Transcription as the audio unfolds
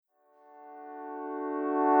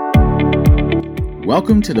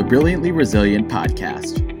Welcome to the Brilliantly Resilient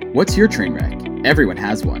podcast. What's your train wreck? Everyone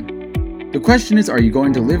has one. The question is, are you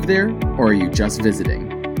going to live there or are you just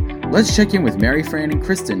visiting? Let's check in with Mary Fran and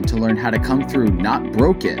Kristen to learn how to come through not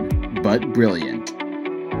broken, but brilliant.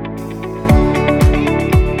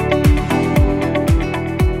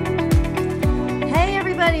 Hey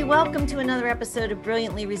everybody, welcome to another episode of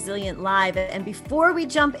Brilliantly Resilient Live. And before we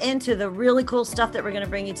jump into the really cool stuff that we're going to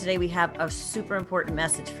bring you today, we have a super important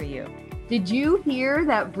message for you. Did you hear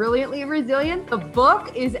that Brilliantly Resilient, the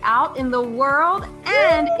book, is out in the world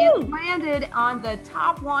and it landed on the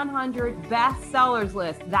top 100 bestsellers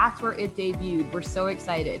list? That's where it debuted. We're so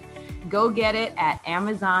excited. Go get it at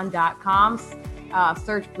Amazon.com.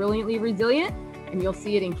 Search Brilliantly Resilient and you'll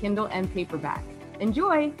see it in Kindle and paperback.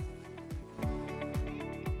 Enjoy.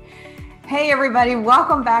 Hey everybody,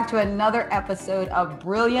 welcome back to another episode of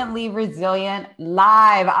Brilliantly Resilient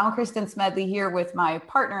Live. I'm Kristen Smedley here with my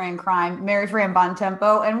partner in crime, Mary Fran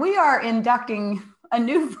Bontempo, and we are inducting a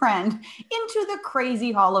new friend into the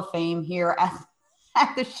Crazy Hall of Fame here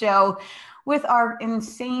at the show with our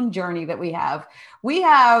insane journey that we have. We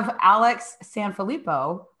have Alex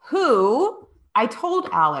Sanfilippo, who I told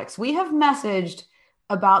Alex, we have messaged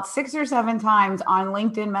about 6 or 7 times on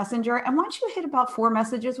LinkedIn Messenger. And once you hit about 4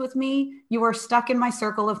 messages with me, you are stuck in my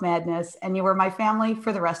circle of madness and you are my family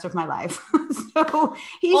for the rest of my life. So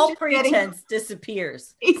he's all pretense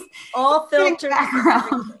disappears. All filters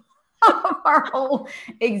background of our whole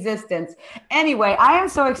existence. Anyway, I am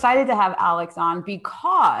so excited to have Alex on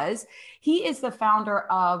because he is the founder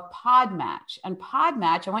of Podmatch. And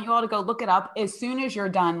Podmatch, I want you all to go look it up as soon as you're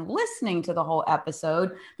done listening to the whole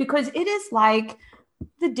episode, because it is like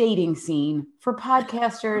the dating scene for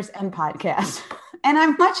podcasters and podcasts. And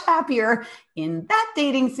I'm much happier in that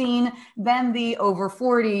dating scene than the over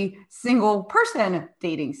 40 single person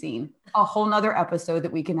dating scene. A whole nother episode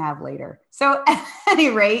that we can have later. So at any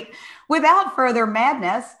rate, without further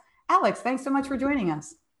madness, Alex, thanks so much for joining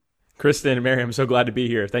us. Kristen and Mary, I'm so glad to be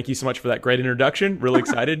here. Thank you so much for that great introduction. Really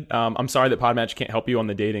excited. I'm sorry that Podmatch can't help you on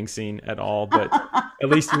the dating scene at all, but at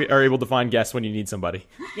least we are able to find guests when you need somebody.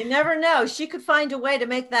 You never know. She could find a way to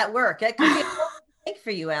make that work. That could be a thing for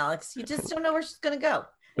you, Alex. You just don't know where she's going to go.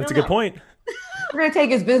 That's a good point. We're going to take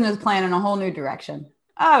his business plan in a whole new direction.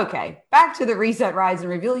 Okay, back to the reset, rise, and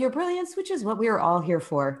reveal your brilliance, which is what we are all here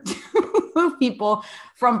for. Move people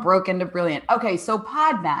from broken to brilliant. Okay, so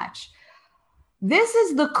Podmatch. This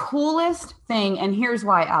is the coolest thing. And here's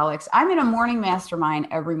why, Alex. I'm in a morning mastermind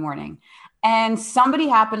every morning. And somebody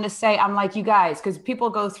happened to say, I'm like, you guys, because people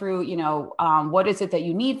go through, what is it that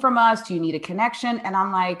you need from us? Do you need a connection? And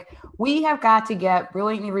I'm like, we have got to get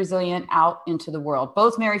Brilliantly Resilient out into the world.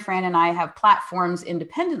 Both Mary Fran and I have platforms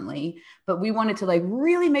independently, but we wanted to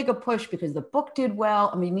really make a push because the book did well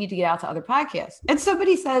and we need to get out to other podcasts. And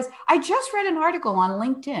somebody says, I just read an article on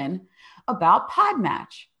LinkedIn about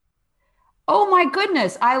Podmatch. Oh my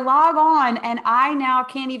goodness, I log on and I now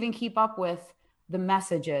can't even keep up with the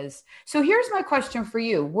messages. So here's my question for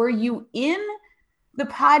you. Were you in the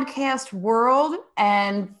podcast world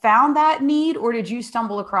and found that need, or did you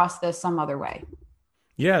stumble across this some other way?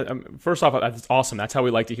 Yeah, first off, that's awesome. That's how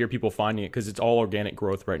we like to hear people finding it, because it's all organic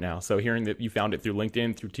growth right now. So hearing that you found it through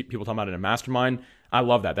LinkedIn, through people talking about it in a mastermind, I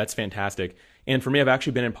love that. That's fantastic. And for me, I've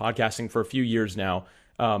actually been in podcasting for a few years now.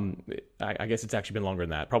 I guess it's actually been longer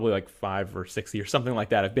than that, probably like 5 or 6 years, something like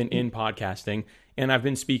that. I've been in podcasting and I've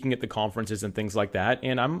been speaking at the conferences and things like that.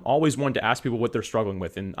 And I'm always one to ask people what they're struggling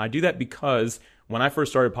with. And I do that because when I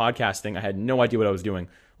first started podcasting, I had no idea what I was doing.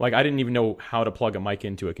 Like, I didn't even know how to plug a mic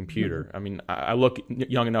into a computer. Mm-hmm. I mean, I look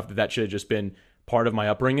young enough that should have just been part of my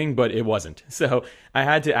upbringing, but it wasn't. So I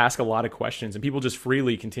had to ask a lot of questions and people just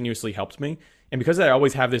freely, continuously helped me. And because I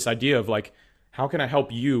always have this idea of how can I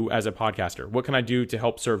help you as a podcaster? What can I do to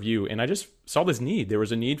help serve you? And I just saw this need. There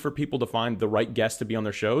was a need for people to find the right guests to be on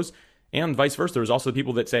their shows, and vice versa. There was also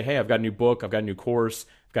people that say, hey, I've got a new book, I've got a new course,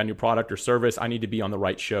 I've got a new product or service. I need to be on the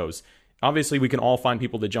right shows. Obviously, we can all find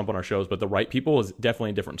people to jump on our shows, but the right people is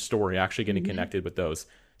definitely a different story, actually getting connected with those.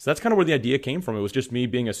 So that's kind of where the idea came from. It was just me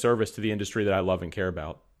being a service to the industry that I love and care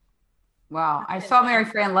about. Wow. I saw Mary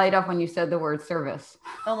Fran light up when you said the word service.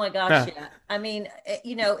 Oh my gosh. Yeah. I mean,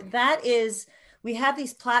 that is... We have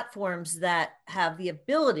these platforms that have the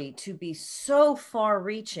ability to be so far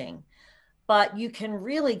reaching, but you can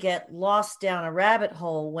really get lost down a rabbit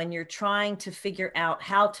hole when you're trying to figure out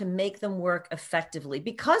how to make them work effectively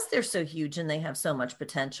because they're so huge and they have so much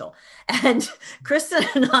potential. And Kristen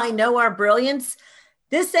and I know our brilliance.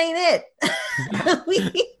 This ain't it.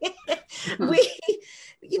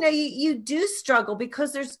 you do struggle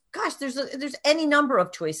because there's any number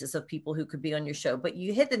of choices of people who could be on your show, but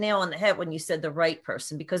you hit the nail on the head when you said the right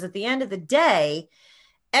person, because at the end of the day,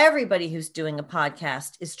 everybody who's doing a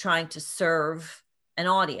podcast is trying to serve an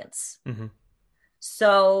audience. Mm-hmm.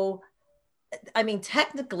 So, I mean,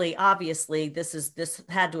 technically, obviously, this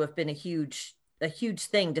had to have been a huge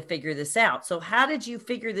thing to figure this out. So how did you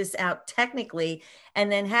figure this out technically?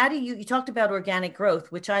 And then how do you talked about organic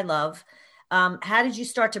growth, which I love. How did you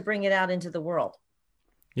start to bring it out into the world?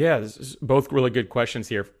 Yeah, this is both really good questions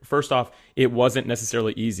here. First off, it wasn't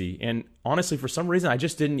necessarily easy. And honestly, for some reason,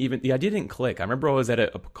 the idea didn't click. I remember I was at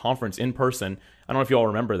a conference in person. I don't know if you all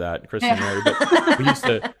remember that, Kristen and Mary, but we used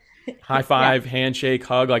to high five, handshake,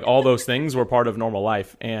 hug, like all those things were part of normal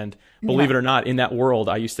life. And believe it or not, in that world,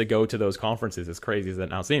 I used to go to those conferences, as crazy as that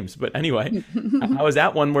now seems. But anyway, I was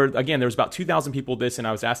at one where, again, there was about 2,000 people and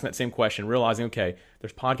I was asking that same question, realizing, okay,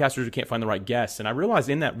 there's podcasters who can't find the right guests. And I realized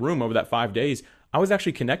in that room over that 5 days, I was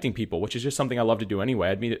actually connecting people, which is just something I love to do anyway.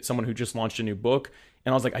 I'd meet someone who just launched a new book,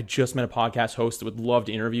 and I was like, I just met a podcast host that would love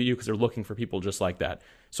to interview you because they're looking for people just like that.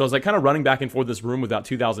 So I was like kind of running back and forth this room with about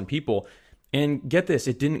 2,000 people. And get this,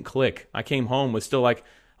 it didn't click. I came home with still like,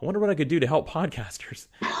 I wonder what I could do to help podcasters.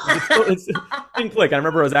 It didn't click. I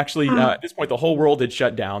remember I was actually, at this point, the whole world had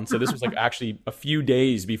shut down. So this was like actually a few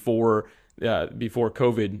days before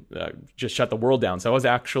COVID just shut the world down. So I was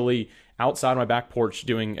actually outside my back porch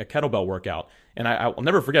doing a kettlebell workout. And I'll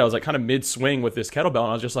never forget, I was like kind of mid-swing with this kettlebell. And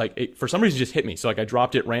I was just like, it, for some reason, it just hit me. So like I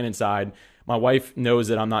dropped it, ran inside. My wife knows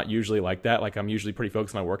that I'm not usually like that. Like I'm usually pretty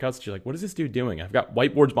focused on my workouts. She's like, what is this dude doing? I've got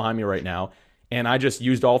whiteboards behind me right now. And I just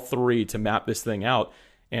used all three to map this thing out.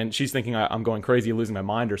 And she's thinking I'm going crazy, losing my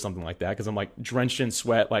mind or something like that, because I'm like drenched in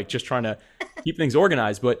sweat, like just trying to keep things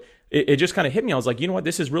organized. But it just kind of hit me. I was like, you know what?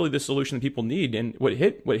 This is really the solution that people need. And what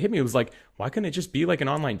hit me was like, why couldn't it just be like an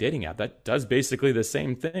online dating app that does basically the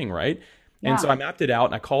same thing, right? Yeah. And so I mapped it out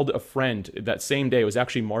and I called a friend that same day. It was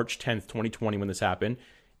actually March 10th, 2020 when this happened.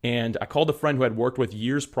 And I called a friend who had worked with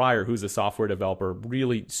years prior, who's a software developer,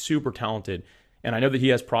 really super talented. And I know that he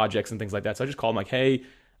has projects and things like that. So I just called him like, hey,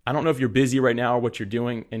 I don't know if you're busy right now or what you're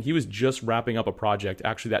doing. And he was just wrapping up a project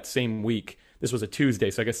actually that same week. This was a Tuesday.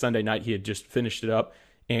 So I guess Sunday night he had just finished it up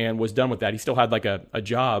and was done with that. He still had like a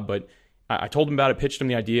job, but I told him about it, pitched him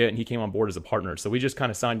the idea, and he came on board as a partner. So we just kind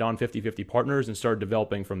of signed on 50-50 partners and started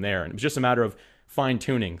developing from there. And it was just a matter of fine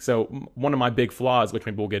tuning. So one of my big flaws, which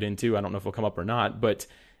maybe we'll get into, I don't know if it'll come up or not, but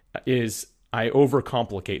is I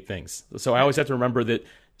overcomplicate things. So I always have to remember that.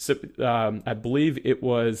 So, I believe it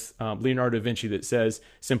was Leonardo da Vinci that says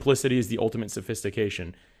simplicity is the ultimate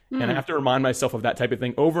sophistication. And I have to remind myself of that type of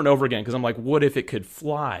thing over and over again, because I'm like, what if it could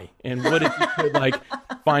fly? And what if you could like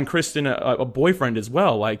find Kristen a boyfriend as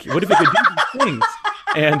well? Like, what if it could do these things?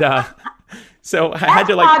 And so I had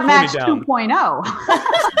to like tone it down.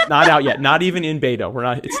 2.0. Not out yet. Not even in beta.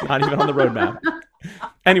 It's not even on the roadmap.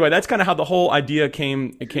 Anyway, that's kind of how the whole idea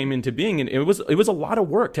came into being. And it was a lot of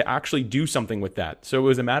work to actually do something with that. So it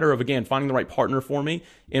was a matter of, again, finding the right partner for me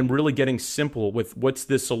and really getting simple with what's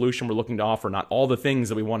this solution we're looking to offer, not all the things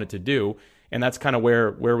that we wanted to do. And that's kind of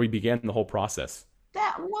where we began the whole process.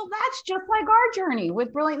 That's just like our journey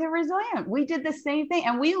with Brilliantly Resilient. We did the same thing,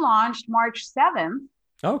 and we launched March 7th.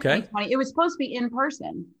 Okay. 2020. It was supposed to be in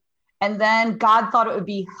person. And then God thought it would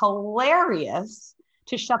be hilarious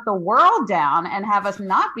to shut the world down and have us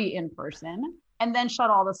not be in person, and then shut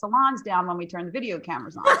all the salons down when we turn the video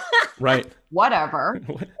cameras on. Right. Whatever.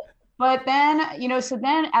 But then, so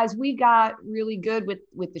then as we got really good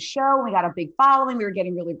with the show, we got a big following, we were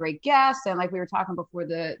getting really great guests. And like we were talking before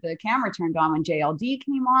the camera turned on, when JLD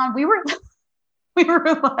came on, we were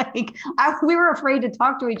like, we were afraid to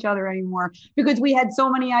talk to each other anymore, because we had so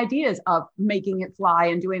many ideas of making it fly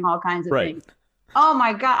and doing all kinds of things. Oh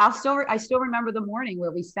my God. I still remember the morning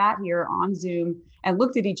where we sat here on Zoom and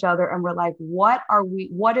looked at each other and we're like, what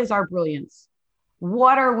is our brilliance?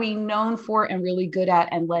 What are we known for and really good at?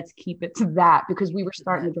 And let's keep it to that, because we were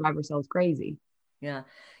starting to drive ourselves crazy. Yeah.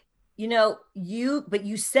 But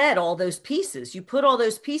you said all those pieces, you put all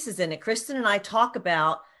those pieces in it. Kristen and I talk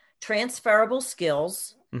about transferable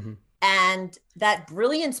skills and that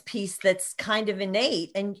brilliance piece that's kind of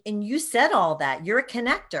innate. And you said all that. You're a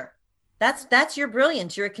connector. That's your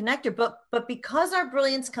brilliance. You're a connector. But because our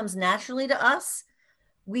brilliance comes naturally to us,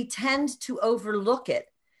 we tend to overlook it.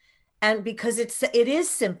 And because it is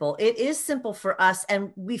simple. It is simple for us.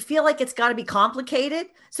 And we feel like it's got to be complicated.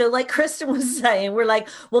 So like Kristen was saying, we're like,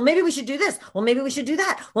 well, maybe we should do this. Well, maybe we should do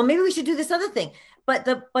that. Well, maybe we should do this other thing. But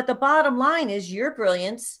the bottom line is, your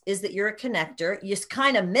brilliance is that you're a connector. You just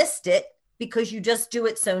kind of missed it because you just do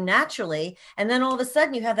it so naturally. And then all of a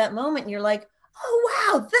sudden you have that moment and you're like,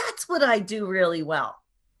 oh, wow, that's what I do really well.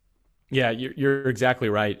 Yeah, you're exactly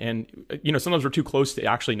right. And, sometimes we're too close to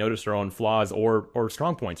actually notice our own flaws or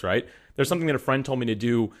strong points, right? There's something that a friend told me to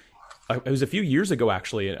do. It was a few years ago,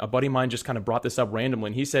 actually. A buddy of mine just kind of brought this up randomly.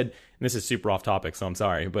 And he said, and this is super off topic, so I'm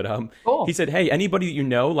sorry. But Cool. He said, hey, anybody that you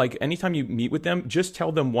know, like anytime you meet with them, just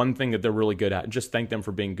tell them one thing that they're really good at and just thank them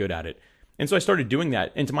for being good at it. And so I started doing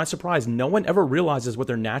that. And to my surprise, no one ever realizes what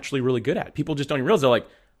they're naturally really good at. People just don't even realize. They're like,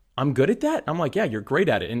 I'm good at that? I'm like, yeah, you're great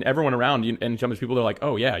at it. And everyone around you, and sometimes people are like,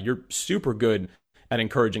 oh yeah, you're super good at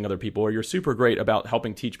encouraging other people, or you're super great about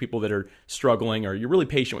helping teach people that are struggling, or you're really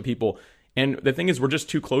patient with people. And the thing is, we're just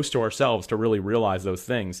too close to ourselves to really realize those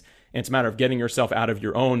things. And it's a matter of getting yourself out of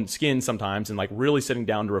your own skin sometimes and like really sitting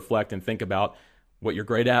down to reflect and think about what you're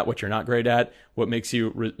great at, what you're not great at, what makes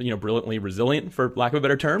you, brilliantly resilient, for lack of a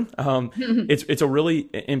better term. It's a really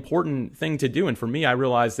important thing to do. And for me, I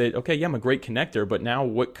realized that, okay, yeah, I'm a great connector, but now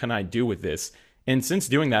what can I do with this? And since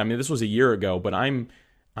doing that, I mean, this was a year ago, but I'm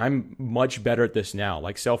much better at this now,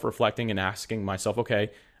 like self-reflecting and asking myself,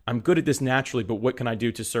 okay, I'm good at this naturally, but what can I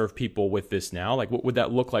do to serve people with this now? Like, what would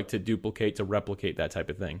that look like to duplicate, to replicate that type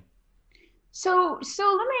of thing? So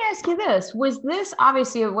let me ask you this. Was this,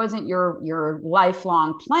 obviously it wasn't your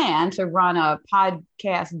lifelong plan to run a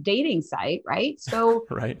podcast dating site, right? So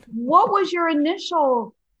right. What was your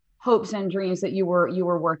initial hopes and dreams that you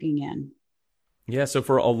were working in? Yeah, so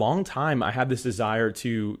for a long time, I had this desire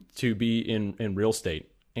to be in real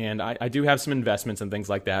estate. And I do have some investments and things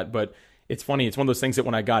like that. But it's funny, it's one of those things that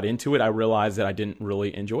when I got into it, I realized that I didn't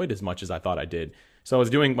really enjoy it as much as I thought I did. So I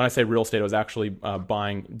was doing, when I say real estate, I was actually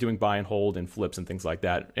doing buy and hold and flips and things like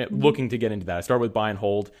that, looking to get into that. I started with buy and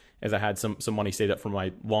hold as I had some money saved up for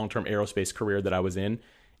my long-term aerospace career that I was in.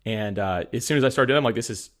 And as soon as I started doing it, I'm like,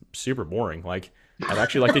 this is super boring. Like, I'd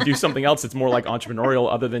actually like to do something else that's more like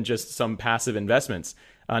entrepreneurial other than just some passive investments.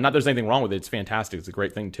 Not that there's anything wrong with it. It's fantastic. It's a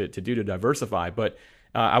great thing to do to diversify. But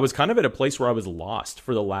I was kind of at a place where I was lost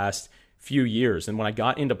for the last few years. And when I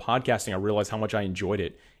got into podcasting, I realized how much I enjoyed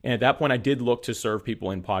it. And at that point, I did look to serve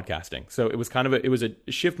people in podcasting. So it was kind of it was a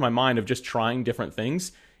shift in my mind of just trying different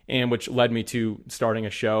things, and which led me to starting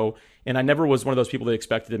a show. And I never was one of those people that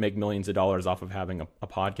expected to make millions of dollars off of having a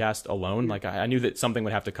podcast alone. Like, I knew that something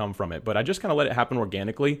would have to come from it, but I just kind of let it happen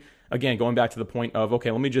organically. Again, going back to the point of,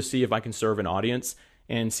 okay, let me just see if I can serve an audience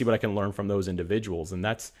and see what I can learn from those individuals. And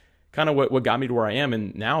that's kind of what got me to where I am.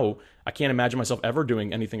 And now I can't imagine myself ever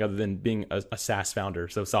doing anything other than being a SaaS founder.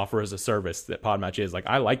 So software as a service that Podmatch is. Like,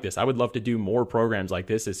 I like this. I would love to do more programs like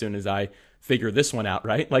this as soon as I figure this one out,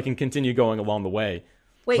 right? Like, and continue going along the way.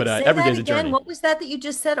 Wait, but say every that day's a again. journey. What was that you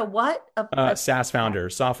just said? A what? SaaS founder,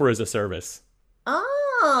 software as a service.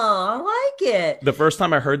 Oh, I like it. The first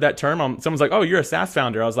time I heard that term, someone's like, oh, you're a SaaS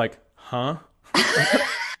founder. I was like, huh?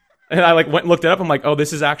 And I went and looked it up. I'm like, oh,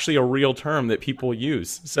 this is actually a real term that people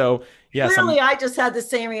use. So yes. Clearly, I just had the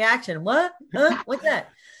same reaction. What? What's that?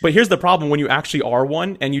 But here's the problem: when you actually are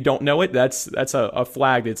one and you don't know it, that's a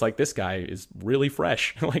flag. That's like, this guy is really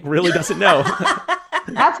fresh, like really doesn't know.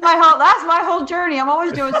 That's my whole journey. I'm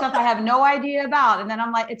always doing stuff I have no idea about. And then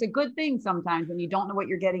I'm like, it's a good thing sometimes when you don't know what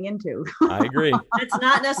you're getting into. I agree. It's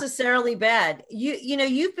not necessarily bad.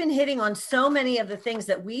 You've been hitting on so many of the things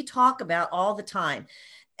that we talk about all the time.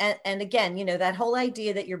 And again, that whole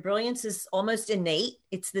idea that your brilliance is almost innate.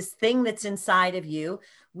 It's this thing that's inside of you.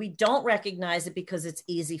 We don't recognize it because it's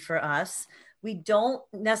easy for us. We don't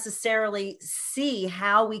necessarily see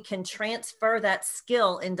how we can transfer that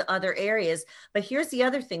skill into other areas. But here's the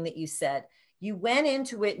other thing that you said. You went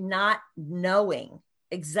into it not knowing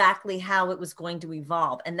exactly how it was going to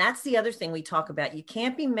evolve. And that's the other thing we talk about. You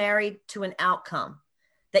can't be married to an outcome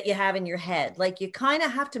that you have in your head. Like, you kind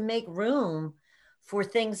of have to make room for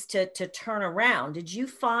things to turn around. Did you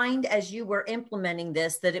find as you were implementing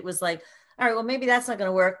this that it was like, all right, well, maybe that's not going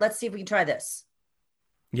to work. Let's see if we can try this.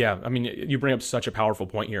 Yeah. I mean, you bring up such a powerful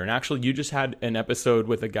point here. And actually, you just had an episode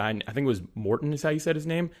with a guy, I think it was Morton is how you said his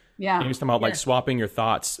name. Yeah. And he was talking about like swapping your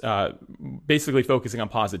thoughts, basically focusing on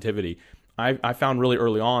positivity. I found really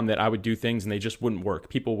early on that I would do things and they just wouldn't work.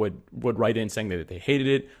 People would write in saying that they hated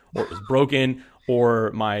it, or it was broken, or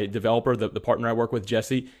my developer, the partner I work with,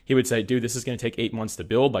 Jesse, he would say, dude, this is going to take 8 months to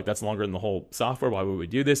build. Like, that's longer than the whole software. Why would we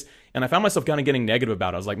do this? And I found myself kind of getting negative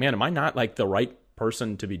about it. I was like, man, am I not like the right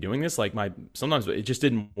person to be doing this? Like, sometimes it just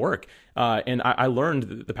didn't work. And I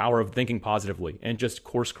learned the power of thinking positively and just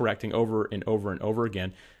course correcting over and over and over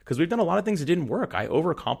again. Because we've done a lot of things that didn't work. I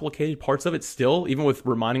overcomplicated parts of it still, even with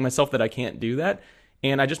reminding myself that I can't do that.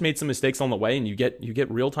 And I just made some mistakes on the way, and you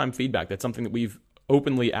get real-time feedback. That's something that we've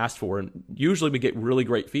openly asked for. And usually we get really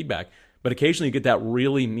great feedback, but occasionally you get that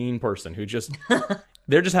really mean person who just,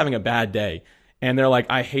 they're just having a bad day. and they're like,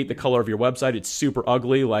 I hate the color of your website. It's super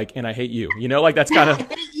ugly. Like, and I hate you, like that's kind of I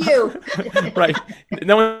hate you. right.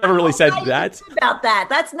 No one ever really said that. About that.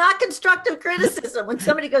 That's not constructive criticism. When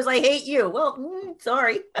somebody goes, I hate you. Well,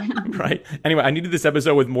 sorry. Right. Anyway, I needed this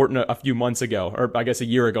episode with Morton a few months ago, or I guess a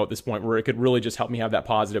year ago at this point, where it could really just help me have that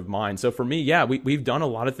positive mind. So for me, yeah, we've done a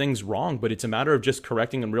lot of things wrong, but it's a matter of just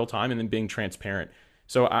correcting in real time and then being transparent.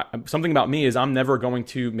 So something about me is I'm never going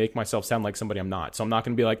to make myself sound like somebody I'm not. So I'm not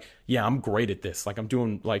going to be like, yeah, I'm great at this. Like I'm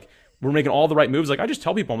doing like, we're making all the right moves. Like I just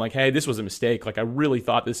tell people, I'm like, hey, this was a mistake. Like I really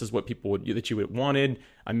thought this is what that you would wanted.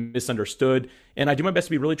 I misunderstood. And I do my best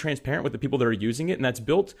to be really transparent with the people that are using it. And that's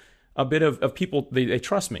built a bit of people, they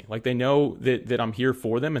trust me. Like they know that I'm here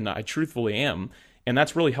for them and I truthfully am. And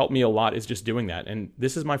that's really helped me a lot, is just doing that. And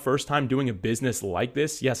this is my first time doing a business like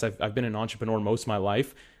this. Yes, I've been an entrepreneur most of my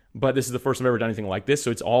life, but this is the first time I've ever done anything like this.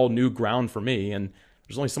 So it's all new ground for me. And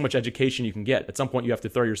there's only so much education you can get. At some point, you have to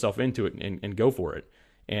throw yourself into it and go for it.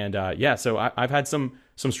 And so I've had some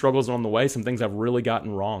struggles along the way, some things I've really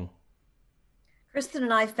gotten wrong. Kristen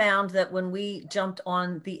and I found that when we jumped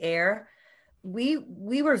on the air, we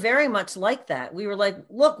were very much like that. We were like,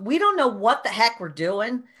 look, we don't know what the heck we're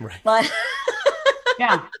doing, right. But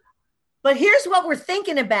yeah. But here's what we're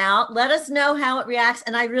thinking about. Let us know how it reacts.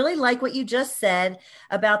 And I really like what you just said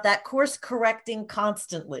about that course correcting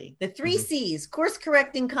constantly. The 3 C's, course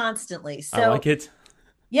correcting constantly. So I like it.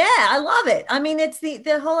 Yeah, I love it. I mean, it's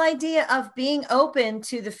the whole idea of being open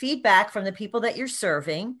to the feedback from the people that you're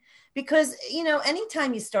serving, because,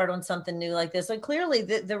 anytime you start on something new like this, like clearly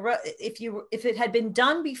if it had been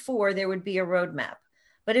done before, there would be a roadmap.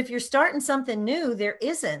 But if you're starting something new, there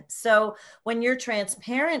isn't. So when you're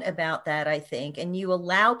transparent about that, I think, and you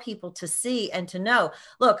allow people to see and to know,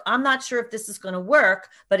 look, I'm not sure if this is going to work,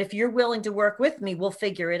 but if you're willing to work with me, we'll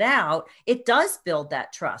figure it out. It does build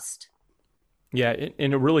that trust. Yeah,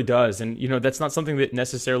 and it really does. And, that's not something that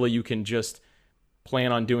necessarily you can just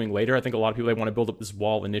plan on doing later. I think a lot of people, they want to build up this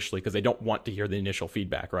wall initially because they don't want to hear the initial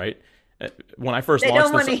feedback, right? When I first launched, they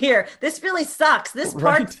don't want to hear, this really sucks. This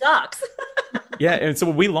part sucks. Yeah, and so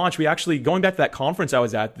when we launched, we actually, going back to that conference I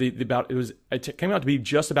was at, it came out to be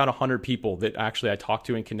just about 100 people that actually I talked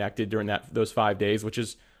to and connected during those 5 days, which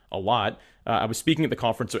is a lot. I was speaking at the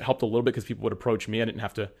conference, so it helped a little bit because people would approach me. I didn't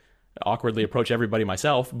have to awkwardly approach everybody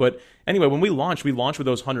myself. But anyway, when we launched with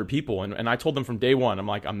those 100 people, and I told them from day one, I'm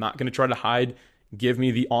like, I'm not going to try to hide. Give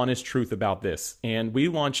me the honest truth about this. And we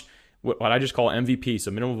launched what I just call MVP, so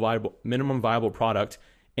minimum viable product.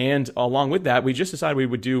 And along with that, we just decided we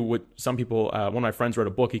would do what some people, one of my friends wrote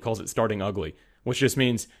a book, he calls it Starting Ugly, which just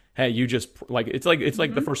means, hey, you just it's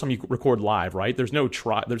like the first time you record live, right? There's no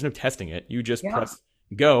testing it. You just press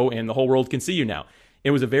go and the whole world can see you now. It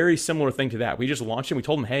was a very similar thing to that. We just launched it. We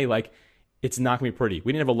told them, hey, it's not gonna be pretty.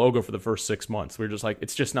 We didn't have a logo for the first 6 months. We were just like,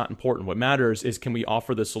 it's just not important. What matters is, can we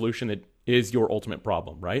offer the solution that is your ultimate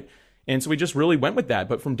problem, right? And so we just really went with that.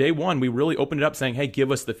 But from day one, we really opened it up saying, hey, give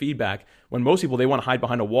us the feedback. When most people, they want to hide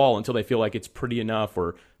behind a wall until they feel like it's pretty enough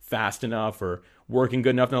or fast enough or working good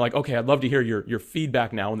enough. And they're like, okay, I'd love to hear your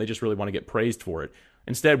feedback now. And they just really want to get praised for it.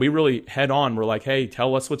 Instead, we really head on. We're like, hey,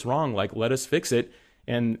 tell us what's wrong. Let us fix it.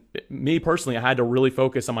 And me personally, I had to really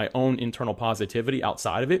focus on my own internal positivity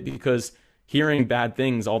outside of it, because hearing bad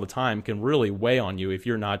things all the time can really weigh on you if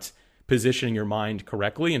you're not positioning your mind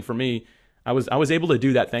correctly. And for me, I was able to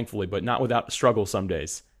do that, thankfully, but not without struggle some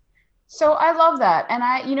days. So I love that. And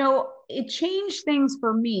it changed things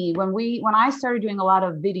for me when I started doing a lot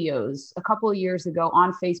of videos a couple of years ago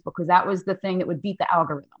on Facebook, because that was the thing that would beat the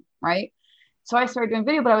algorithm, right? So I started doing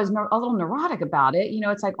video, but I was a little neurotic about it.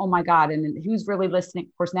 It's like, oh my God, and who's really listening?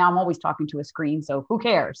 Of course, now I'm always talking to a screen, so who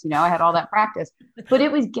cares? I had all that practice. But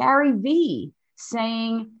it was Gary Vee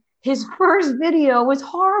saying his first video was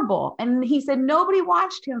horrible. And he said nobody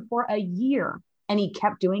watched him for a year, and he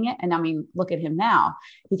kept doing it. And I mean, look at him now.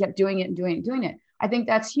 He kept doing it and doing it. I think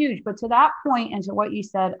that's huge. But to that point, and to what you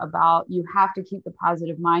said about you have to keep the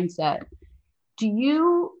positive mindset, do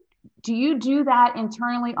you do that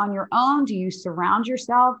internally on your own? Do you surround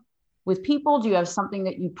yourself with people? Do you have something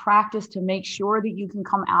that you practice to make sure that you can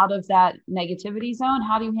come out of that negativity zone?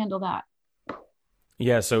 How do you handle that?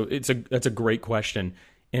 Yeah, so that's a great question.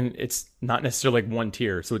 And it's not necessarily like one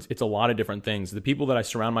tier. So it's a lot of different things. The people that I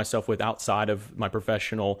surround myself with outside of my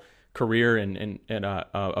professional career and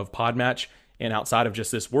of Podmatch, and outside of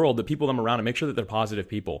just this world, the people I'm around, I make sure that they're positive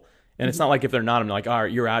people. And it's not like if they're not, I'm like, all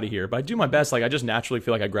right, you're out of here. But I do my best. I just naturally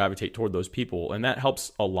feel like I gravitate toward those people. And that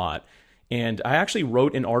helps a lot. And I actually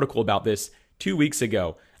wrote an article about this 2 weeks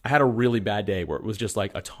ago. I had a really bad day where it was just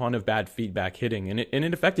like a ton of bad feedback hitting, and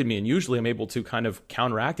it affected me. And usually I'm able to kind of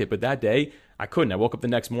counteract it. But that day I couldn't. I woke up the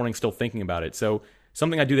next morning still thinking about it. So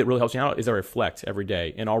something I do that really helps me out is I reflect every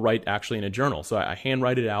day, and I'll write actually in a journal. So I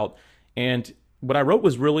handwrite it out. And what I wrote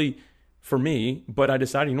was really for me, but I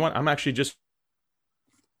decided, you know what, I'm actually just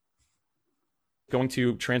going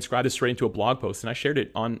to transcribe this straight into a blog post. And I shared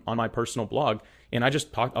it on my personal blog. And I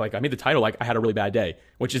just talked, like, I made the title like I had a really bad day,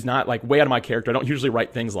 which is not like way out of my character. I don't usually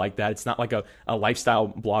write things like that. It's not like a lifestyle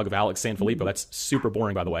blog of Alex Sanfilippo. That's super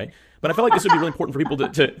boring, by the way. But I felt like this would be really important for people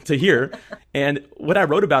to hear. And what I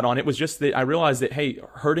wrote about on it was just that I realized that, hey,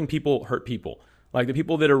 hurting people hurt people. Like the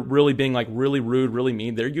people that are really being like really rude, really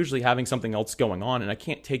mean, they're usually having something else going on. And I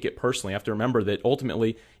can't take it personally. I have to remember that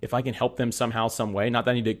ultimately, if I can help them somehow, some way, not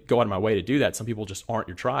that I need to go out of my way to do that. Some people just aren't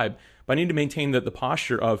your tribe. But I need to maintain the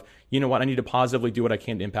posture of, you know what, I need to positively do what I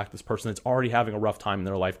can to impact this person that's already having a rough time in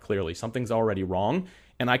their life, clearly. Something's already wrong.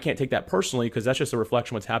 And I can't take that personally because that's just a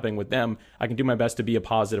reflection of what's happening with them. I can do my best to be a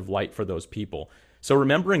positive light for those people. So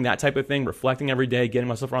remembering that type of thing, reflecting every day, getting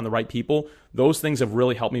myself around the right people, those things have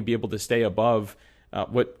really helped me be able to stay above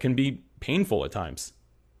what can be painful at times.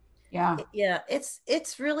 Yeah,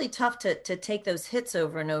 it's really tough to take those hits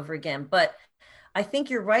over and over again. But I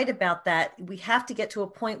think you're right about that. We have to get to a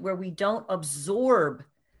point where we don't absorb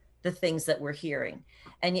the things that we're hearing,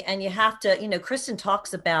 and you have to, you know, Kristen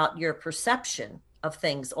talks about your perception of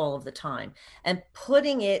things all of the time, and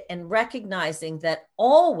putting it and recognizing that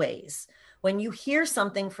always when you hear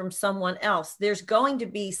something from someone else, there's going to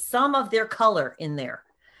be some of their color in there.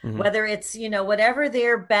 Mm-hmm. Whether it's, you know, whatever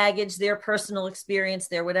their baggage, their personal experience,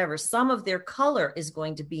 their whatever, some of their color is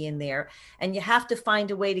going to be in there. And you have to find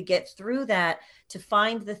a way to get through that, to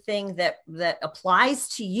find the thing that applies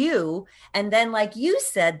to you. And then, like you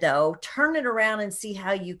said, though, turn it around and see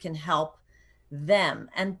how you can help them.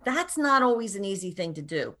 And that's not always an easy thing to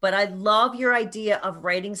do. But I love your idea of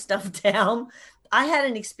writing stuff down. I had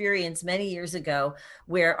an experience many years ago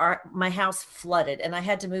where my house flooded and I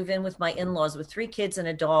had to move in with my in-laws with 3 kids and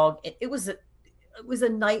a dog. It was a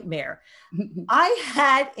nightmare. I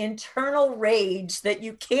had internal rage that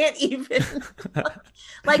you can't even,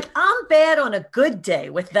 like, I'm bad on a good day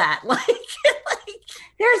with that. Like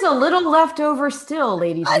there's a little left over still,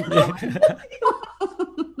 ladies and gentlemen.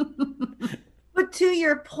 But to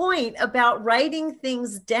your point about writing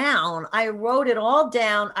things down, I wrote it all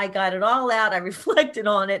down. I got it all out. I reflected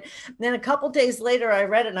on it. And then a couple days later, I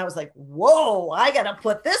read it and I was like, whoa, I got to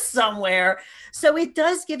put this somewhere. So it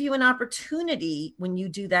does give you an opportunity when you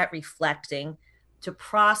do that reflecting to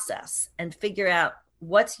process and figure out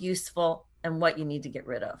what's useful and what you need to get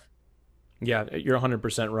rid of. Yeah, you're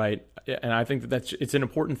 100% right. And I think that it's an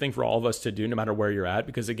important thing for all of us to do no matter where you're at,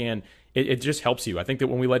 because again, it just helps you. I think that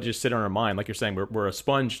when we let it just sit on our mind, like you're saying, we're a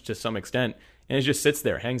sponge to some extent, and it just sits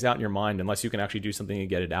there, hangs out in your mind unless you can actually do something to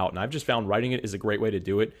get it out. And I've just found writing it is a great way to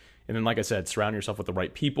do it. And then, like I said, surround yourself with the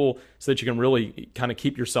right people so that you can really kind of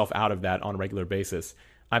keep yourself out of that on a regular basis.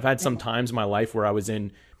 I've had some times in my life where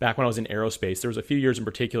back when I was in aerospace, there was a few years in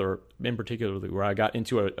particular where I got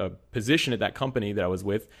into a position at that company that I was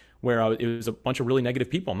with where it was a bunch of really negative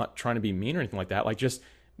people. I'm not trying to be mean or anything like that. Like, just,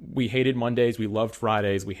 we hated Mondays, we loved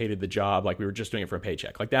Fridays, we hated the job, like we were just doing it for a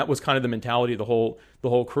paycheck. Like, that was kind of the mentality of the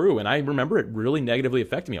whole crew. And I remember it really negatively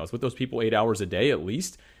affected me. I was with those people 8 hours a day at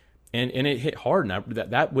least, and it hit hard. And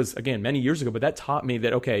that was, again, many years ago, but that taught me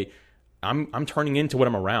that, okay, I'm turning into what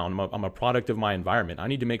I'm around. I'm a product of my environment. I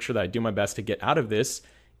need to make sure that I do my best to get out of this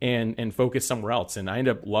and focus somewhere else. And I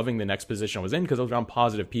ended up loving the next position I was in because I was around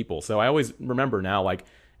positive people. So I always remember now, like,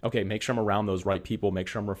 okay, make sure I'm around those right people, make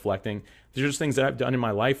sure I'm reflecting. There's just things that I've done in my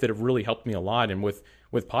life that have really helped me a lot. And with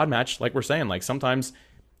Podmatch, like we're saying, like sometimes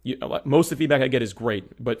most of the feedback I get is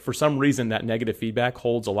great, but for some reason that negative feedback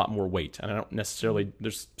holds a lot more weight. And I don't necessarily,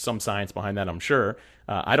 there's some science behind that, I'm sure.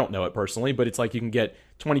 I don't know it personally, but it's like you can get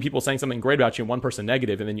 20 people saying something great about you and one person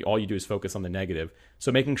negative, and then all you do is focus on the negative.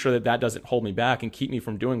 So making sure that doesn't hold me back and keep me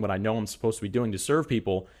from doing what I know I'm supposed to be doing to serve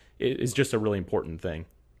people is just a really important thing.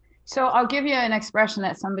 So I'll give you an expression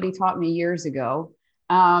that somebody taught me years ago.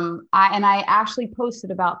 I actually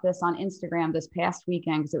posted about this on Instagram this past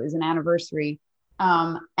weekend because it was an anniversary.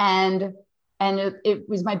 And it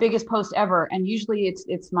was my biggest post ever. And usually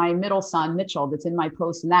it's my middle son, Mitchell, that's in my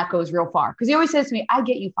post. And that goes real far. Because he always says to me, I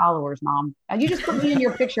get you followers, Mom. You just put me in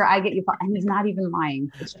your picture. I get you. And he's not even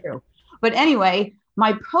lying. It's true. But anyway,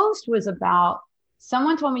 my post was about,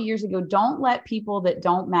 someone told me years ago, don't let people that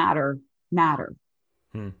don't matter.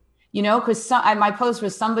 You know, because my post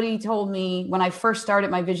was, somebody told me when I first started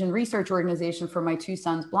my vision research organization for my 2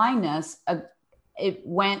 sons' blindness, it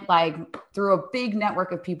went like through a big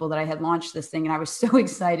network of people that I had launched this thing. And I was so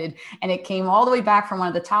excited. And it came all the way back from one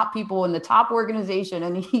of the top people in the top organization.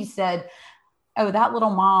 And he said, oh, that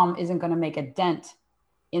little mom isn't going to make a dent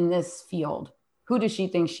in this field. Who does she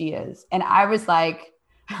think she is? And I was like,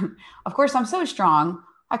 of course, I'm so strong.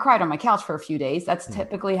 I cried on my couch for a few days. That's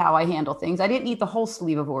typically how I handle things. I didn't eat the whole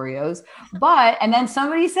sleeve of Oreos, and then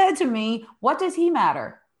somebody said to me, what does he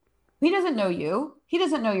matter? He doesn't know you. He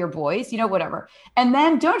doesn't know your boys, whatever. And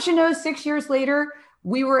then don't you know, 6 years later,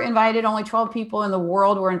 we were invited, only 12 people in the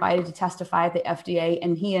world were invited to testify at the FDA.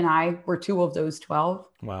 And he and I were 2 of those 12.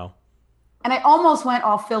 Wow. And I almost went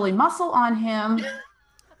all Philly muscle on him.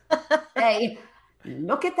 Hey,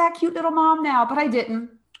 look at that cute little mom now, but I didn't.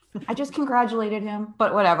 I just congratulated him,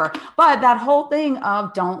 but whatever. But that whole thing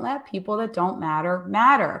of don't let people that don't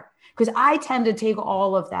matter. Because I tend to take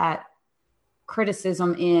all of that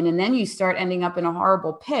criticism in, and then you start ending up in a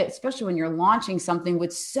horrible pit, especially when you're launching something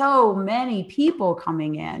with so many people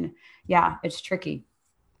coming in. Yeah, it's tricky.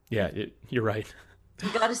 Yeah, you're right. You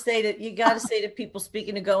got to say to people,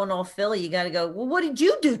 speaking of going all Philly, you got to go, well, what did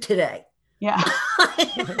you do today? Yeah.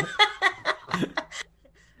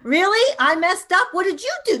 Really? I messed up. What did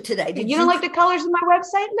you do today? You don't like the colors of my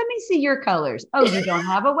website? Let me see your colors. Oh, you don't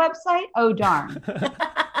have a website? Oh, darn.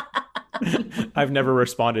 I've never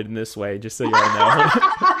responded in this way, just so you all know.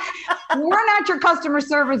 We're not your customer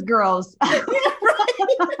service girls.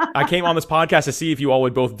 I came on this podcast to see if you all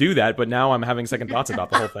would both do that, but now I'm having second thoughts about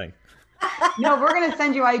the whole thing. No, we're going to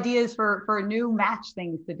send you ideas for new match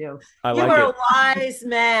things to do. I you like are it. A wise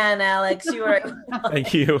man, Alex. You are.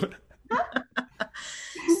 Thank you.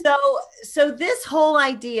 So this whole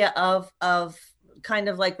idea of kind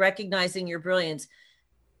of like recognizing your brilliance,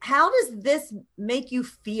 how does this make you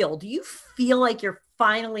feel? Do you feel like you're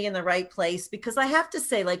finally in the right place? Because I have to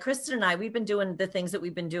say, like Kristen and I, we've been doing the things that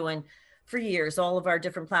we've been doing for years, all of our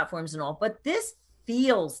different platforms and all, but this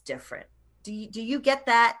feels different. Do you get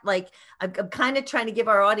that? Like, I'm kind of trying to give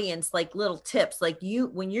our audience like little tips, like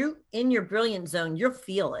when you're in your brilliant zone, you'll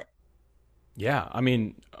feel it. Yeah, I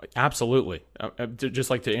mean, absolutely. Just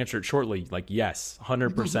like to answer it shortly, like, yes,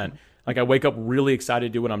 100%. Like, I wake up really excited to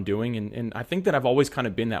do what I'm doing. And I think that I've always kind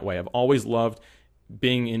of been that way. I've always loved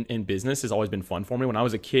being in business. Has always been fun for me. When I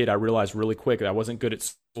was a kid, I realized really quick that I wasn't good at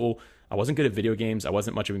school. I wasn't good at video games. I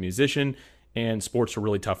wasn't much of a musician. And sports were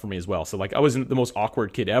really tough for me as well. So like I wasn't the most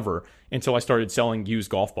awkward kid ever until I started selling used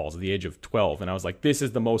golf balls at the age of 12. And I was like, this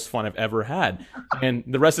is the most fun I've ever had. And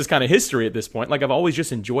the rest is kind of history at this point. Like I've always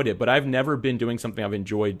just enjoyed it, but I've never been doing something I've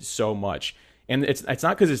enjoyed so much. And it's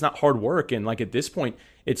not because it's not hard work. And like at this point,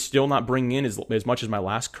 it's still not bringing in as much as my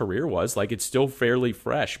last career was. Like it's still fairly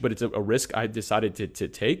fresh, but it's a risk I decided to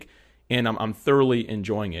take. And I'm thoroughly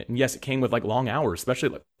enjoying it. And yes, it came with like long hours, especially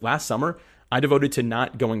like last summer. I devoted to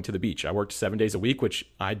not going to the beach. I worked 7 days a week, which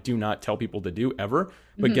I do not tell people to do ever.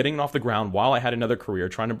 But getting it off the ground while I had another career,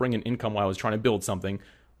 trying to bring in income while I was trying to build something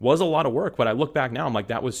was a lot of work. But I look back now, I'm like,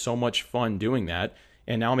 that was so much fun doing that.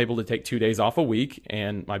 And now I'm able to take 2 days off a week.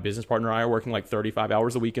 And my business partner and I are working like 35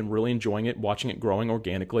 hours a week and really enjoying it, watching it growing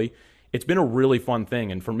organically. It's been a really fun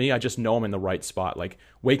thing. And for me, I just know I'm in the right spot. Like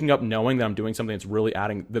waking up knowing that I'm doing something that's really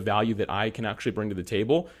adding the value that I can actually bring to the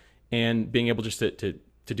table, and being able just to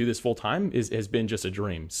do this full time has been just a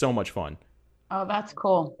dream. So much fun. Oh, that's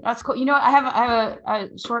cool. That's cool. You know, I have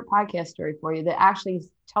a short podcast story for you that actually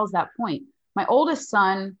tells that point. My oldest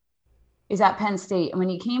son is at Penn State. And when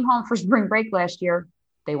he came home for spring break last year,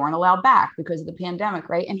 they weren't allowed back because of the pandemic,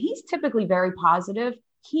 right? And he's typically very positive.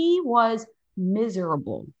 He was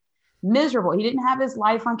miserable. He didn't have his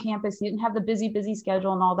life on campus. He didn't have the busy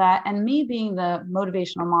schedule and all that. And me being the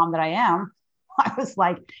motivational mom that I am, I was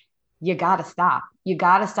like, you got to stop. You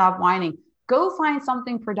got to stop whining. Go find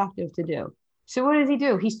something productive to do. So what does he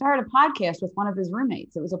do? He started a podcast with one of his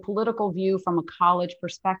roommates. It was a political view from a college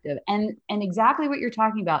perspective. And exactly what you're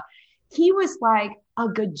talking about. He was like a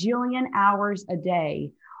gajillion hours a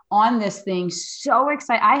day on this thing. So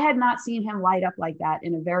excited. I had not seen him light up like that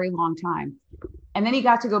in a very long time. And then he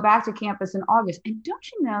got to go back to campus in August. And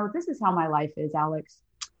don't you know, this is how my life is, Alex.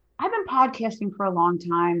 I've been podcasting for a long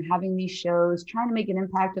time, having these shows, trying to make an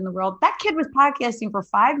impact in the world. That kid was podcasting for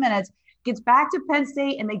 5 minutes, gets back to Penn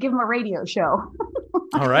State, and they give him a radio show.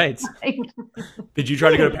 All right. Did you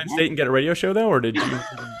try to go to Penn State and get a radio show, though, or did you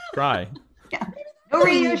try? Yeah. No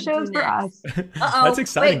radio shows for us. Uh-oh. That's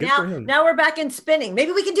exciting. Wait, Good for him. now we're back in spinning.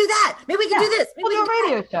 Maybe we can do that. Maybe we can do this. Maybe We'll do a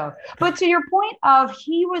radio show. But to your point of,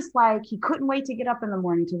 he was like, he couldn't wait to get up in the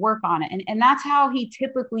morning to work on it. And that's how he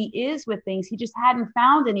typically is with things. He just hadn't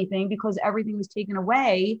found anything because everything was taken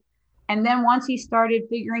away. And then once he started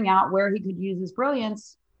figuring out where he could use his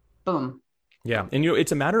brilliance, boom. Yeah. And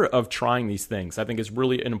it's a matter of trying these things. I think is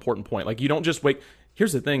really an important point. Like you don't just wait.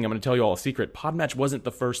 Here's the thing. I'm going to tell you all a secret. Podmatch wasn't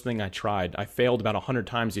the first thing I tried. I failed about 100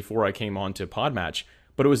 times before I came on to Podmatch.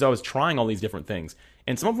 but I was trying all these different things.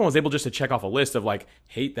 And some of them I was able just to check off a list of like,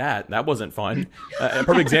 hate that wasn't fun. A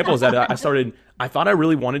perfect example is that I thought I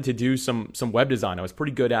really wanted to do some web design. I was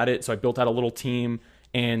pretty good at it. So I built out a little team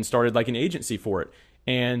and started like an agency for it.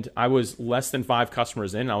 And I was less than 5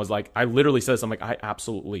 customers in. And I was like, I literally said this, I'm like, I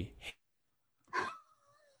absolutely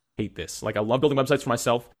hate this. Like, I love building websites for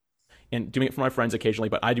myself and doing it for my friends occasionally,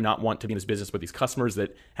 but I do not want to be in this business with these customers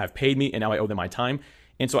that have paid me and now I owe them my time.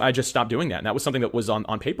 And so I just stopped doing that. And that was something that was on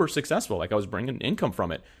paper successful. Like, I was bringing income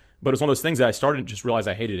from it. But it was one of those things that I started and just realized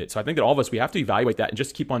I hated it. So I think that all of us, we have to evaluate that and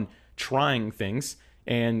just keep on trying things.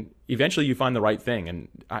 And eventually you find the right thing. And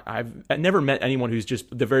I've never met anyone who's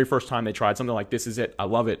just the very first time they tried something like, this is it, I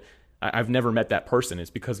love it. I've never met that person. It's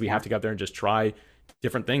because we have to go out there and just try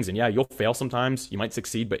different things. And yeah, you'll fail sometimes. You might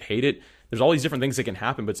succeed, but hate it. There's all these different things that can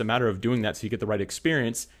happen, but it's a matter of doing that so you get the right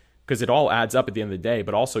experience, because it all adds up at the end of the day.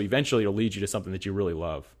 But also eventually it'll lead you to something that you really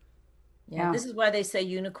love. Yeah, this is why they say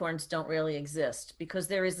unicorns don't really exist, because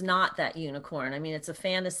there is not that unicorn. I mean, it's a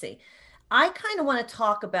fantasy. I kind of want to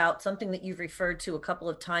talk about something that you've referred to a couple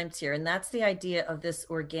of times here, and that's the idea of this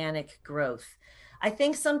organic growth. I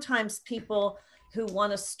think sometimes people who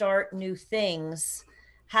want to start new things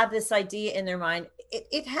have this idea in their mind.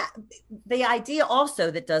 The idea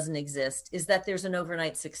also that doesn't exist is that there's an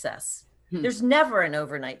overnight success. There's never an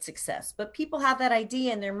overnight success, but people have that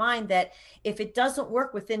idea in their mind that if it doesn't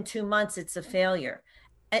work within 2 months, it's a failure.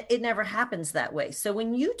 It never happens that way. So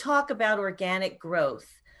when you talk about organic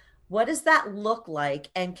growth, what does that look like?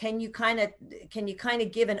 And can you kind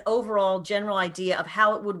of give an overall general idea of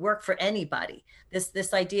how it would work for anybody?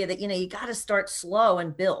 This idea that, you got to start slow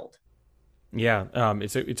and build. Yeah,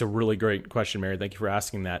 it's a really great question, Mary. Thank you for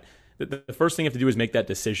asking that. The first thing you have to do is make that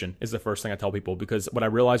decision, is the first thing I tell people, because what I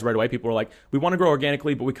realized right away, people are like, we want to grow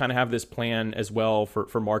organically, but we kind of have this plan as well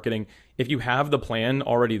for marketing. If you have the plan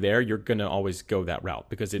already there, you're going to always go that route,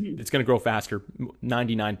 because it's going to grow faster.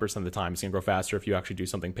 99% of the time, it's going to grow faster if you actually do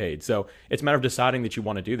something paid. So it's a matter of deciding that you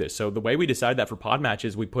want to do this. So the way we decided that for Podmatch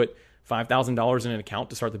is we put $5,000 in an account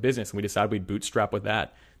to start the business, and we decided we'd bootstrap with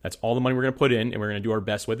that. That's all the money we're going to put in, and we're going to do our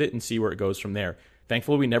best with it and see where it goes from there.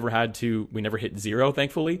 Thankfully, we never hit zero,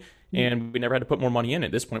 thankfully, and we never had to put more money in.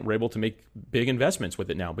 At this point, we're able to make big investments with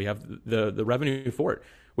it now. We have the revenue for it,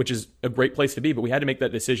 which is a great place to be, but we had to make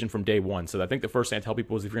that decision from day one. So I think the first thing I tell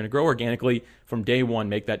people is, if you're going to grow organically, from day one,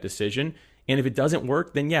 make that decision. And if it doesn't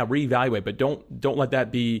work, then yeah, reevaluate, but don't let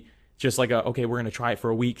that be just like okay, we're going to try it for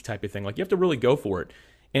a week type of thing. Like, you have to really go for it.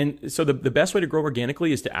 And so the best way to grow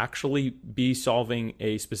organically is to actually be solving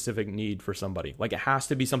a specific need for somebody. Like, it has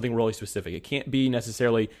to be something really specific. It can't be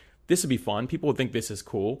necessarily, this would be fun, people would think this is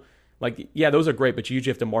cool. Like, yeah, those are great, but you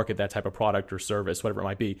usually have to market that type of product or service, whatever it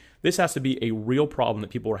might be. This has to be a real problem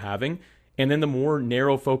that people are having. And then the more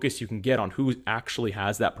narrow focus you can get on who actually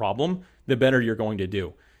has that problem, the better you're going to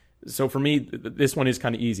do. So for me, this one is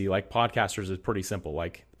kind of easy. Like, podcasters is pretty simple.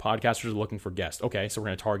 Like, podcasters are looking for guests. Okay, so we're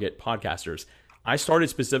going to target podcasters. I started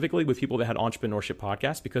specifically with people that had entrepreneurship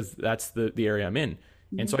podcasts, because that's the area I'm in.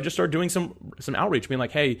 And so I just started doing some outreach, being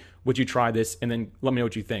like, hey, would you try this? And then let me know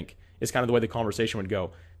what you think. It's kind of the way the conversation would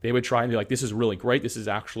go. They would try and be like, this is really great. This is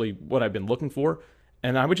actually what I've been looking for.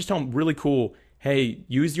 And I would just tell them, really cool, hey,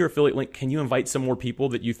 use your affiliate link. Can you invite some more people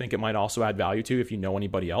that you think it might also add value to if you know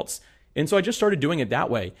anybody else? And so I just started doing it that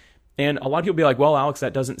way. And a lot of people be like, well, Alex,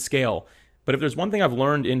 that doesn't scale. But if there's one thing I've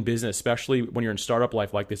learned in business, especially when you're in startup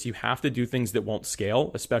life like this, you have to do things that won't scale,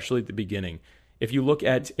 especially at the beginning. If you look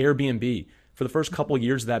at Airbnb, for the first couple of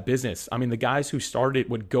years of that business, I mean, the guys who started it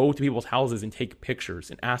would go to people's houses and take pictures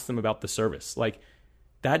and ask them about the service. Like,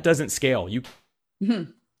 that doesn't scale. You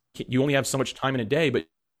only have so much time in a day, but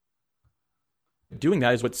doing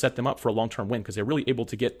that is what set them up for a long-term win, because they're really able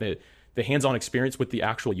to get the hands-on experience with the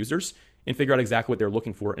actual users and figure out exactly what they're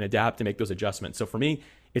looking for and adapt and make those adjustments. So for me,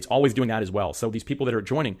 it's always doing that as well. So these people that are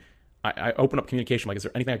joining, I open up communication. Like, is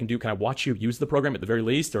there anything I can do? Can I watch you use the program at the very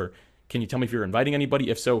least? Or can you tell me if you're inviting anybody?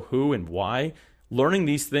 If so, who and why? Learning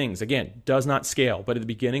these things, again, does not scale. But at the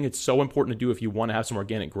beginning, it's so important to do if you want to have some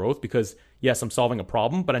organic growth, because yes, I'm solving a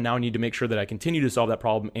problem, but I now need to make sure that I continue to solve that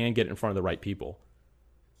problem and get it in front of the right people.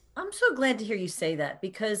 I'm so glad to hear you say that,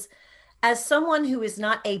 because as someone who is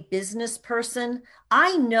not a business person,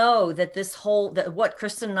 I know that that what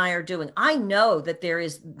Kristen and I are doing, I know that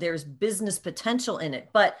there's business potential in it,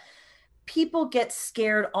 but people get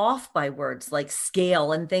scared off by words like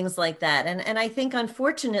scale and things like that. And I think,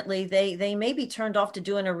 unfortunately, they may be turned off to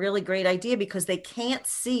doing a really great idea because they can't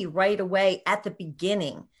see right away at the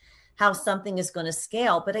beginning how something is going to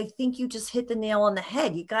scale. But I think you just hit the nail on the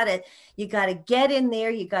head. You got to get in there.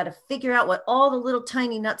 You got to figure out what all the little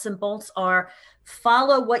tiny nuts and bolts are.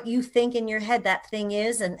 Follow what you think in your head that thing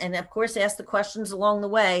is. And of course, ask the questions along the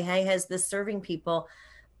way. Hey, has this serving people?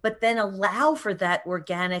 But then allow for that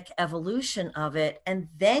organic evolution of it. And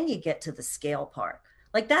then you get to the scale part.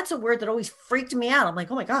 Like, that's a word that always freaked me out. I'm like,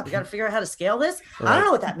 oh my God, we got to figure out how to scale this. Right. I don't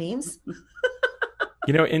know what that means.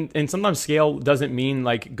 You know, and sometimes scale doesn't mean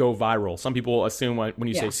like go viral. Some people assume when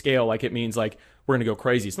you say scale, like it means like we're going to go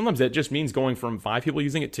crazy. Sometimes that just means going from 5 people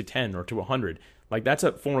using it to 10 or to 100. Like, that's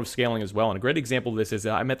a form of scaling as well. And a great example of this is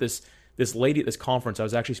that I met this lady at this conference. I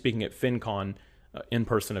was actually speaking at FinCon,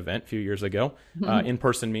 in-person event a few years ago.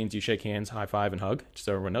 In-person means you shake hands, high five, and hug, just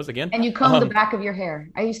so everyone knows again. And you comb the back of your hair.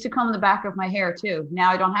 I used to comb the back of my hair too. Now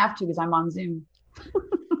I don't have to because I'm on Zoom.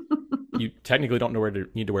 You technically don't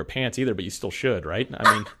need to wear pants either, but you still should, right?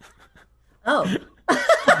 I mean,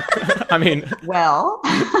 I mean, well,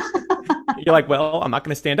 you're like, well, I'm not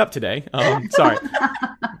going to stand up today. Sorry.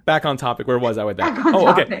 Back on topic. Where was I with that?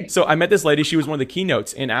 Okay. So I met this lady. She was one of the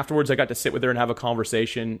keynotes, and afterwards I got to sit with her and have a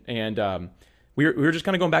conversation. And we were just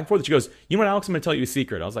kind of going back and forth. She goes, "You know what, Alex? I'm going to tell you a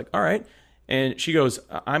secret." I was like, "All right." And she goes,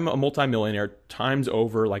 "I'm a multimillionaire. Time's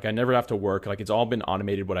over. Like, I never have to work. Like, it's all been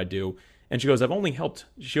automated what I do." And she goes, I've helped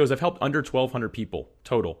under 1,200 people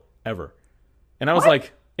total ever. And I was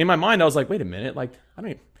like, in my mind, I was like, wait a minute. Like,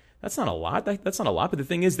 that's not a lot. That's not a lot. But the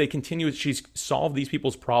thing is, she's solved these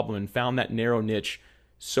people's problem and found that narrow niche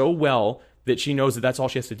so well that she knows that that's all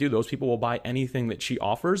she has to do. Those people will buy anything that she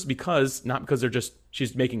offers not because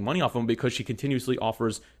she's making money off them, because she continuously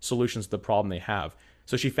offers solutions to the problem they have.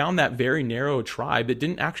 So she found that very narrow tribe that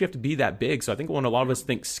didn't actually have to be that big. So I think when a lot of us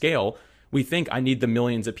think scale, we think I need the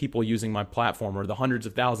millions of people using my platform or the hundreds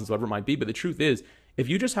of thousands, whatever it might be. But the truth is, if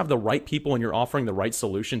you just have the right people and you're offering the right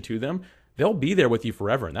solution to them, they'll be there with you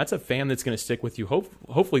forever. And that's a fan that's going to stick with you,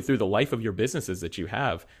 hopefully through the life of your businesses that you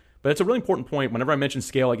have. But it's a really important point whenever I mention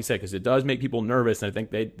scale, like you said, because it does make people nervous and I think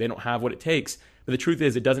they don't have what it takes. But the truth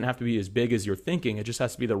is, it doesn't have to be as big as you're thinking. It just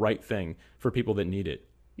has to be the right thing for people that need it.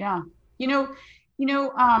 Yeah.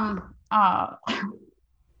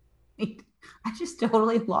 I just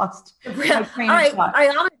totally lost my train of thought.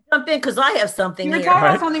 I'm going to jump in because I have something here. You were talking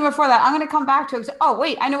about something before that. I'm going to come back to it. Oh,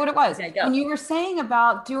 wait, I know what it was. Okay, when you were saying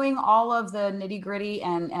about doing all of the nitty gritty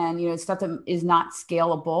and stuff that is not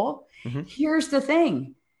scalable, here's the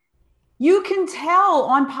thing. You can tell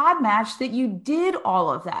on Podmatch that you did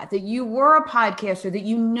all of that you were a podcaster, that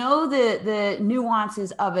you know the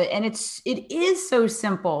nuances of it. And it is so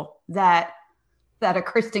simple that a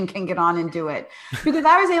Kristen can get on and do it, because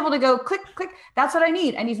I was able to go click, click. That's what I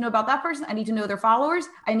need. I need to know about that person. I need to know their followers.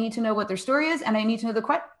 I need to know what their story is. And I need to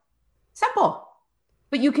know simple,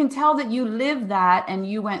 but you can tell that you live that and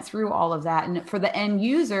you went through all of that. And for the end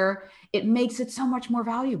user, it makes it so much more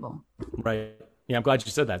valuable. Right. Yeah. I'm glad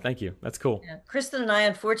you said that. Thank you. That's cool. Yeah. Kristen and I,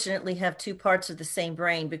 unfortunately, have two parts of the same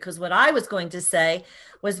brain, because what I was going to say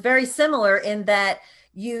was very similar in that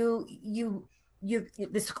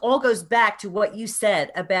this all goes back to what you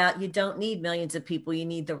said about you don't need millions of people, you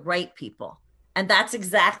need the right people. And that's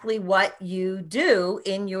exactly what you do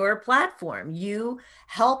in your platform. You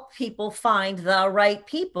help people find the right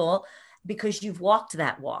people because you've walked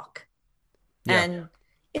that walk. Yeah. And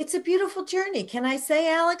it's a beautiful journey. Can I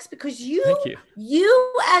say, Alex? Because you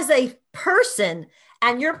as a person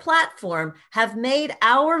and your platform have made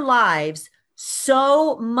our lives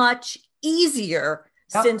so much easier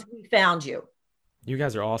since we found you. You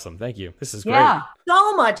guys are awesome. Thank you. This is great. Yeah,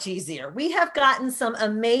 so much easier. We have gotten some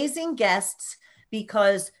amazing guests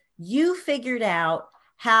because you figured out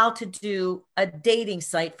how to do a dating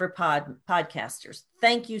site for podcasters.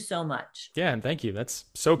 Thank you so much. Yeah, and thank you. That's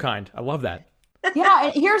so kind. I love that. Yeah,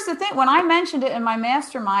 and here's the thing. When I mentioned it in my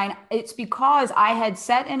mastermind, it's because I had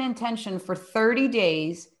set an intention for 30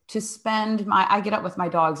 days to spend I get up with my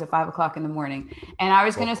dogs at 5:00 in the morning, and I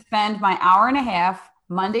was going to spend my hour and a half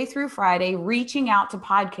Monday through Friday reaching out to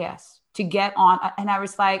podcasts to get on. And I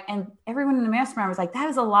was like, and everyone in the mastermind was like, that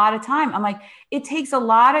is a lot of time. I'm like, it takes a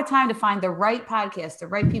lot of time to find the right podcast, the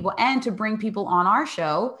right people, and to bring people on our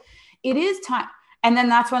show. It is time. And then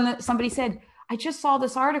that's when somebody said, I just saw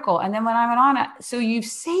this article. And then when I went on it, so you've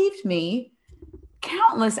saved me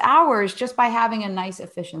countless hours just by having a nice,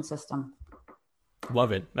 efficient system.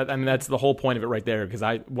 Love it. I mean, that's the whole point of it right there.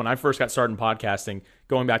 Because when I first got started in podcasting,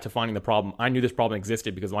 going back to finding the problem, I knew this problem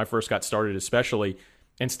existed because when I first got started, especially,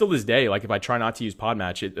 and still this day, like if I try not to use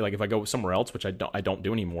Podmatch, like if I go somewhere else, which I don't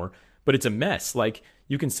do anymore, but it's a mess. Like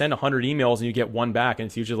you can send 100 emails and you get one back, and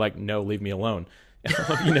it's usually like, no, leave me alone.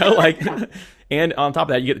 You know, like, and on top of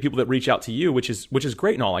that, you get the people that reach out to you, which is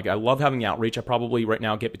great and all. Like, I love having the outreach. I probably right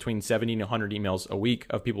now get between 70 and 100 emails a week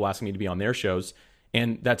of people asking me to be on their shows.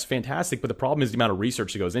 And that's fantastic. But the problem is the amount of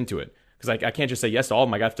research that goes into it. Because I can't just say yes to all of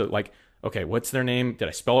them. I have to like, okay, what's their name? Did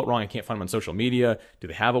I spell it wrong? I can't find them on social media. Do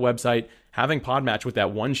they have a website? Having Podmatch with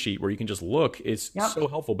that one sheet where you can just look is so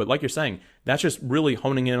helpful. But like you're saying, that's just really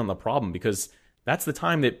honing in on the problem, because that's the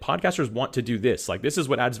time that podcasters want to do this. Like, this is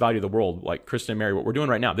what adds value to the world. Like Kristen and Mary, what we're doing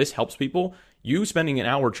right now, this helps people. You spending an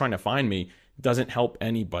hour trying to find me doesn't help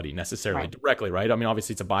anybody necessarily directly, right? I mean,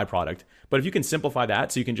 obviously it's a byproduct. But if you can simplify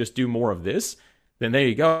that so you can just do more of this, then there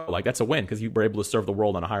you go. Like, that's a win, because you were able to serve the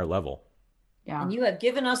world on a higher level. Yeah. And you have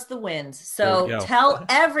given us the wins. So tell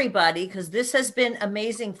everybody, because this has been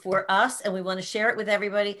amazing for us and we want to share it with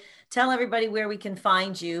everybody. Tell everybody where we can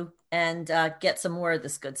find you and get some more of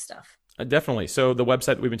this good stuff. Definitely. So the website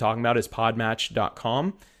that we've been talking about is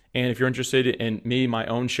podmatch.com. And if you're interested in me, my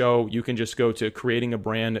own show, you can just go to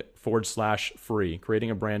creatingabrand.com/free,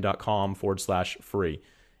 creatingabrand.com/free.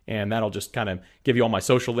 And that'll just kind of give you all my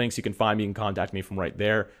social links. You can find me and contact me from right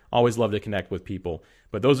there. Always love to connect with people.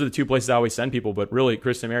 But those are the two places I always send people. But really,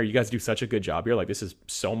 Chris and Mary, you guys do such a good job here. Like, this is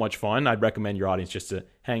so much fun. I'd recommend your audience just to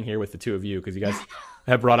hang here with the two of you, because you guys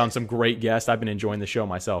have brought on some great guests. I've been enjoying the show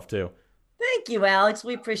myself too. Thank you, Alex.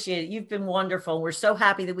 We appreciate it. You've been wonderful. We're so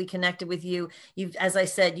happy that we connected with you. As I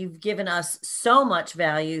said, you've given us so much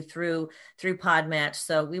value through Podmatch.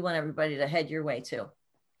 So we want everybody to head your way too.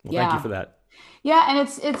 Well, thank you for that. Yeah, and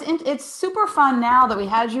it's super fun now that we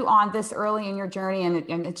had you on this early in your journey,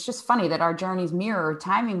 and it's just funny that our journeys mirror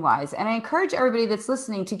timing wise. And I encourage everybody that's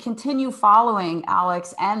listening to continue following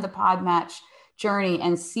Alex and the Podmatch journey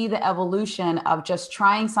and see the evolution of just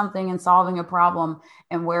trying something and solving a problem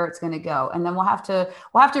and where it's going to go. And then we'll have to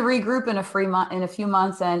regroup in a few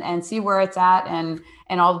months and see where it's at and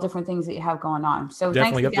all the different things that you have going on. So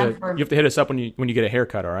definitely, thanks again you have to hit us up when you get a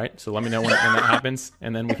haircut. All right. So let me know when that happens,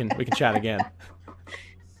 and then we can chat again.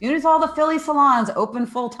 As soon as all the Philly salons open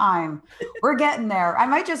full time, we're getting there. I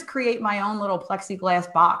might just create my own little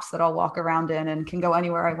plexiglass box that I'll walk around in and can go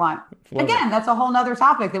anywhere I want. Again, that's a whole nother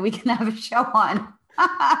topic that we can have a show on.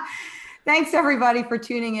 Thanks everybody for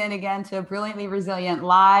tuning in again to Brilliantly Resilient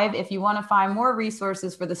Live. If you want to find more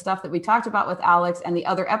resources for the stuff that we talked about with Alex and the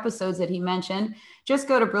other episodes that he mentioned, just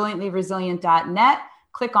go to brilliantlyresilient.net.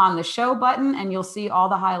 Click on the show button and you'll see all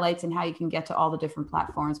the highlights and how you can get to all the different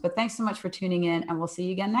platforms. But thanks so much for tuning in, and we'll see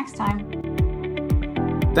you again next time.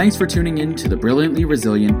 Thanks for tuning in to the Brilliantly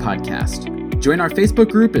Resilient podcast. Join our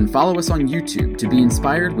Facebook group and follow us on YouTube to be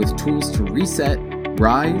inspired with tools to reset,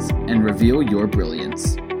 rise, and reveal your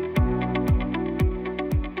brilliance.